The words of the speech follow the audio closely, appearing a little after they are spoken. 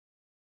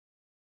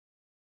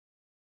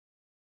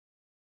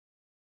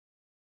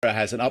Sarah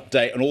has an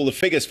update on all the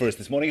figures for us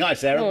this morning. Hi,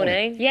 Sarah.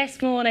 Morning.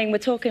 Yes, morning. We're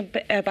talking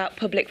about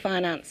public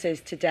finances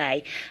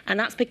today, and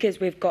that's because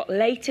we've got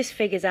latest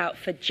figures out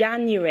for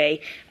January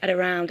at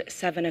around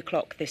 7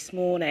 o'clock this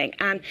morning,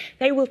 and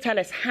they will tell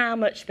us how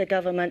much the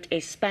government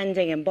is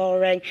spending and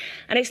borrowing,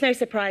 and it's no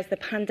surprise the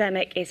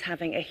pandemic is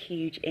having a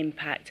huge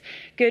impact.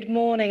 Good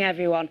morning,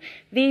 everyone.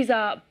 These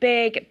are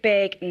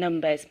big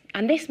numbers,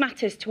 and this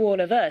matters to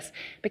all of us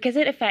because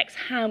it affects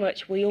how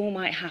much we all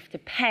might have to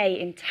pay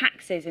in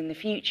taxes in the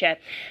future.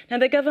 Now,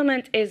 the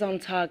government is on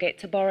target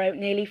to borrow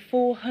nearly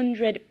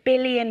 £400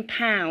 billion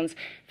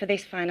for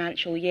this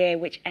financial year,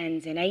 which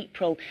ends in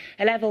April,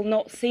 a level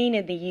not seen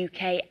in the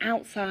UK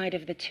outside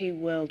of the two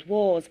world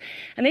wars.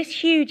 And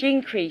this huge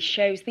increase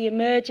shows the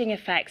emerging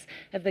effects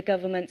of the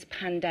government's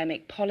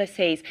pandemic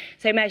policies,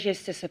 so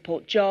measures to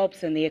support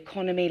jobs and the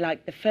economy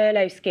like the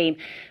furlough scheme.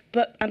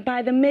 And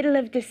by the middle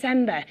of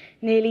December,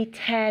 nearly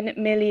 10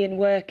 million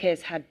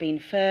workers had been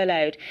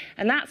furloughed,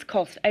 and that's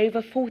cost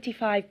over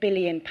 £45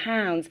 billion.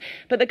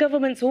 But the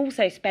government's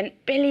also spent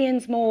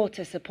billions more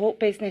to support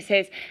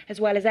businesses, as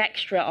well as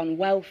extra on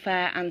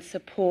welfare and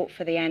support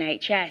for the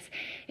NHS.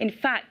 In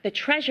fact, the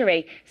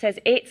Treasury says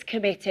it's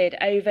committed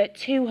over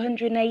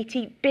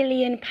 £280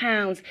 billion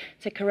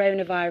to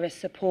coronavirus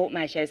support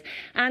measures.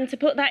 And to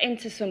put that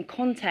into some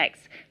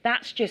context,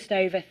 that's just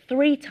over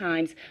 3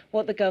 times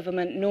what the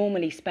government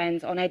normally spends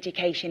on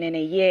education in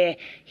a year.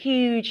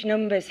 Huge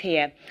numbers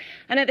here.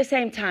 And at the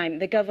same time,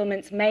 the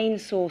government's main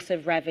source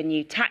of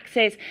revenue,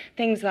 taxes,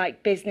 things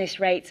like business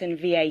rates and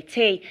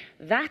VAT,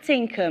 that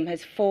income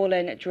has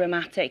fallen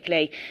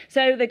dramatically.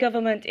 So the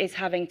government is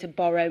having to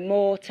borrow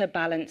more to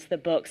balance the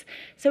books.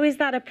 So is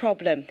that a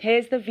problem?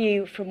 Here's the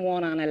view from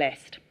one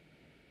analyst.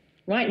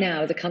 Right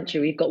now, as a country,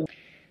 we've got...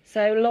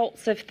 So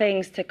lots of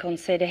things to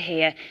consider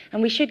here,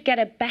 and we should get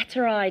a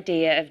better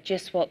idea of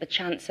just what the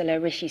Chancellor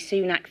Rishi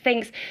Sunak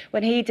thinks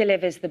when he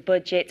delivers the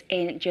budget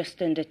in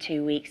just under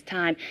 2 weeks'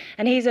 time.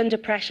 And he's under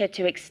pressure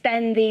to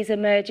extend these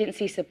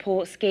emergency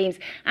support schemes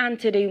and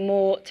to do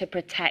more to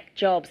protect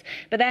jobs.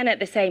 But then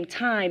at the same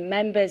time,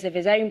 members of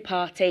his own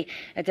party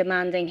are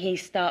demanding he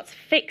starts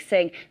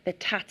fixing the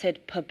tattered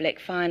public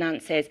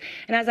finances.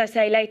 And as I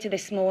say, later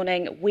this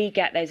morning, we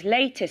get those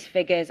latest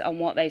figures on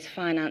what those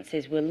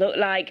finances will look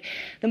like.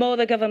 The more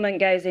the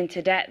government goes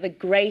into debt, the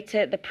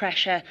greater the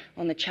pressure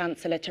on the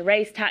Chancellor to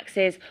raise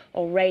taxes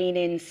or rein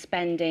in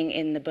spending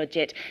in the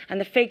budget. And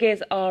the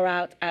figures are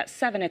out at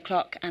 7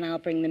 o'clock, and I'll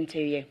bring them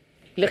to you.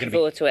 Looking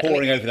forward to it.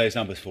 Pouring over those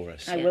numbers for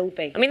us. I will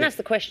be. I mean, that's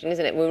the question,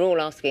 isn't it? We're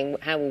all asking,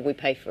 how will we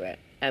pay for it?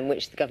 And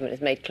which the government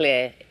has made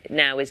clear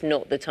now is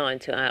not the time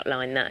to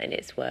outline that in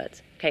its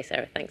words. OK,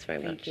 Sarah, thanks very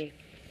much. Thank you.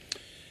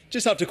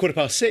 Just after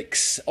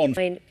 £6:15 on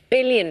 £9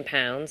 billion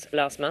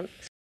last month.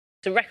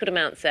 It's a record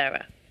amount,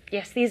 Sarah.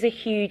 Yes, these are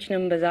huge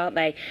numbers, aren't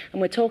they? And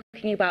we're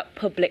talking about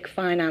public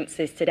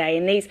finances today.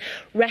 And these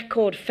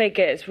record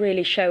figures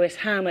really show us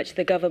how much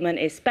the government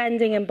is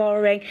spending and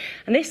borrowing.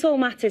 And this all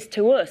matters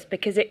to us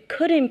because it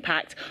could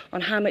impact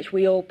on how much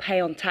we all pay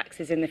on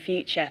taxes in the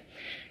future.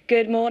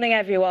 Good morning,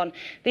 everyone.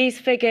 These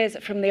figures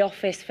from the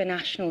Office for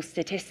National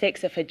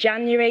Statistics are for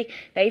January.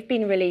 They've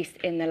been released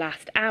in the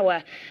last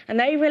hour, and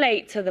they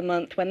relate to the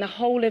month when the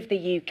whole of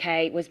the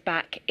UK was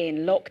back in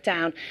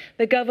lockdown.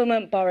 The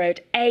government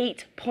borrowed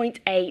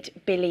 £8.8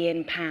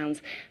 billion.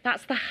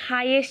 That's the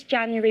highest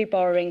January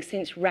borrowing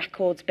since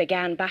records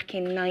began back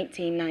in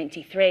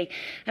 1993.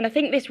 And I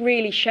think this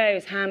really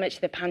shows how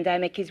much the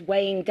pandemic is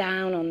weighing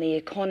down on the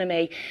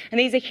economy. And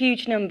these are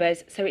huge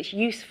numbers, so it's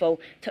useful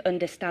to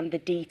understand the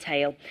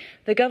detail.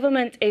 The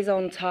government is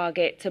on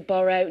target to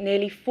borrow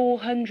nearly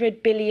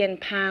 £400 billion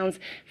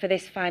for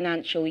this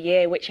financial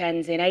year, which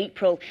ends in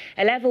April,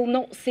 a level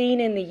not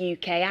seen in the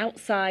UK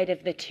outside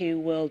of the two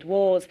world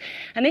wars.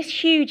 And this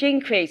huge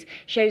increase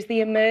shows the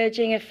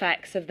emerging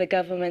effects of the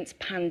government's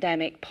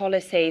pandemic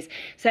policies,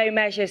 so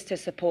measures to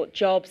support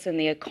jobs and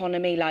the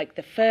economy like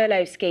the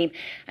furlough scheme.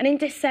 And in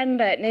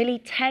December, nearly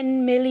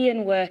 10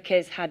 million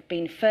workers had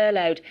been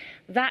furloughed.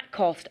 That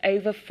cost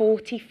over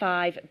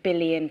 £45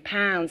 billion.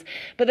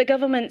 But the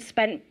government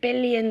spent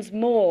billions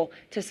more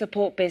to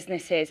support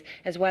businesses,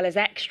 as well as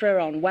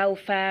extra on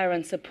welfare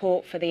and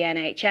support for the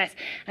NHS.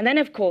 And then,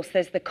 of course,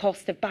 there's the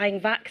cost of buying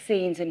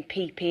vaccines and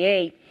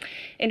PPE.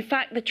 In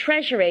fact, the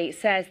Treasury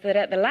says that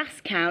at the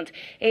last count,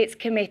 it's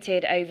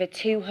committed over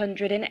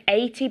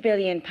 £280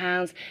 billion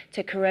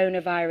to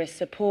coronavirus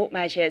support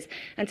measures.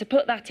 And to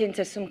put that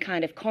into some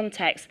kind of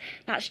context,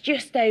 that's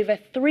just over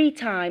 3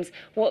 times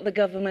what the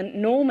government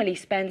normally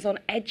spends on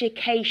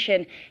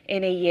education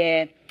in a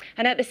year.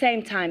 And at the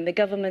same time, the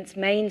government's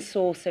main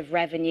source of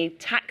revenue,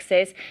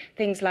 taxes,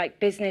 things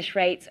like business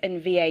rates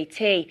and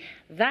VAT,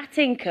 that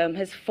income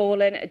has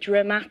fallen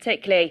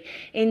dramatically.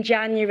 In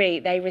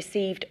January, they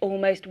received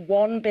almost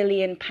 £1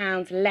 billion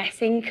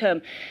less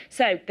income.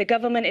 So the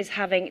government is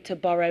having to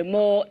borrow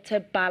more to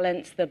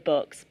balance the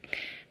books.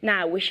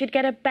 Now, we should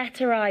get a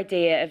better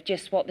idea of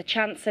just what the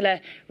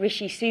Chancellor,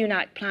 Rishi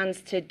Sunak,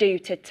 plans to do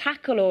to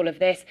tackle all of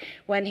this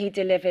when he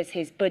delivers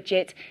his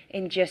budget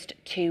in just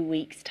 2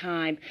 weeks'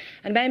 time.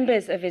 And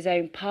members of his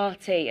own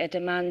party are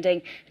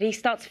demanding that he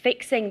starts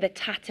fixing the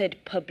tattered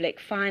public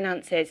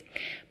finances.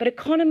 But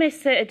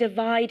economists are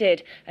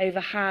divided over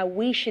how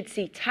we should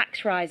see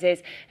tax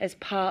rises as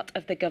part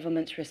of the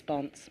government's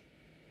response.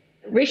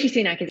 Rishi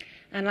Sunak is...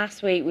 And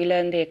last week we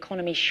learned the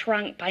economy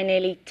shrank by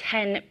nearly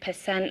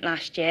 10%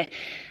 last year.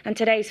 And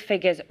today's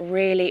figures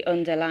really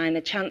underline the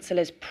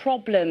Chancellor's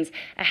problems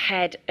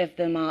ahead of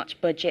the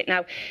March budget.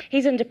 Now,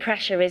 he's under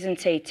pressure,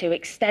 isn't he, to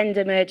extend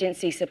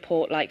emergency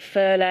support like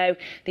furlough,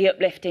 the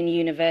uplift in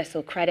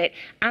universal credit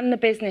and the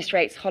business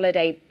rates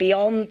holiday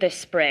beyond the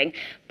spring.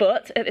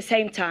 But at the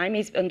same time,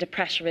 he's under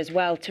pressure as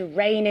well to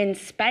rein in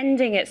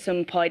spending at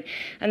some point.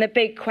 And the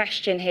big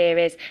question here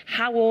is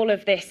how all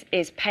of this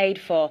is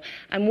paid for.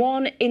 And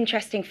one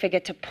interesting figure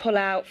to pull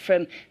out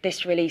from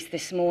this release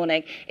this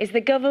morning is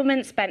the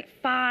government spent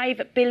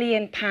 £5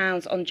 billion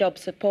on job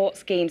support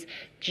schemes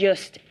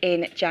just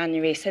in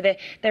January. So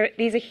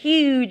these are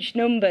huge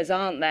numbers,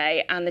 aren't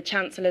they? And the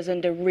Chancellor's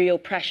under real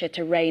pressure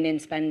to rein in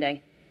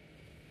spending.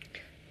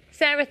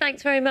 Sarah,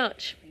 thanks very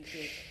much. Thank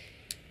you.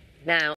 Now,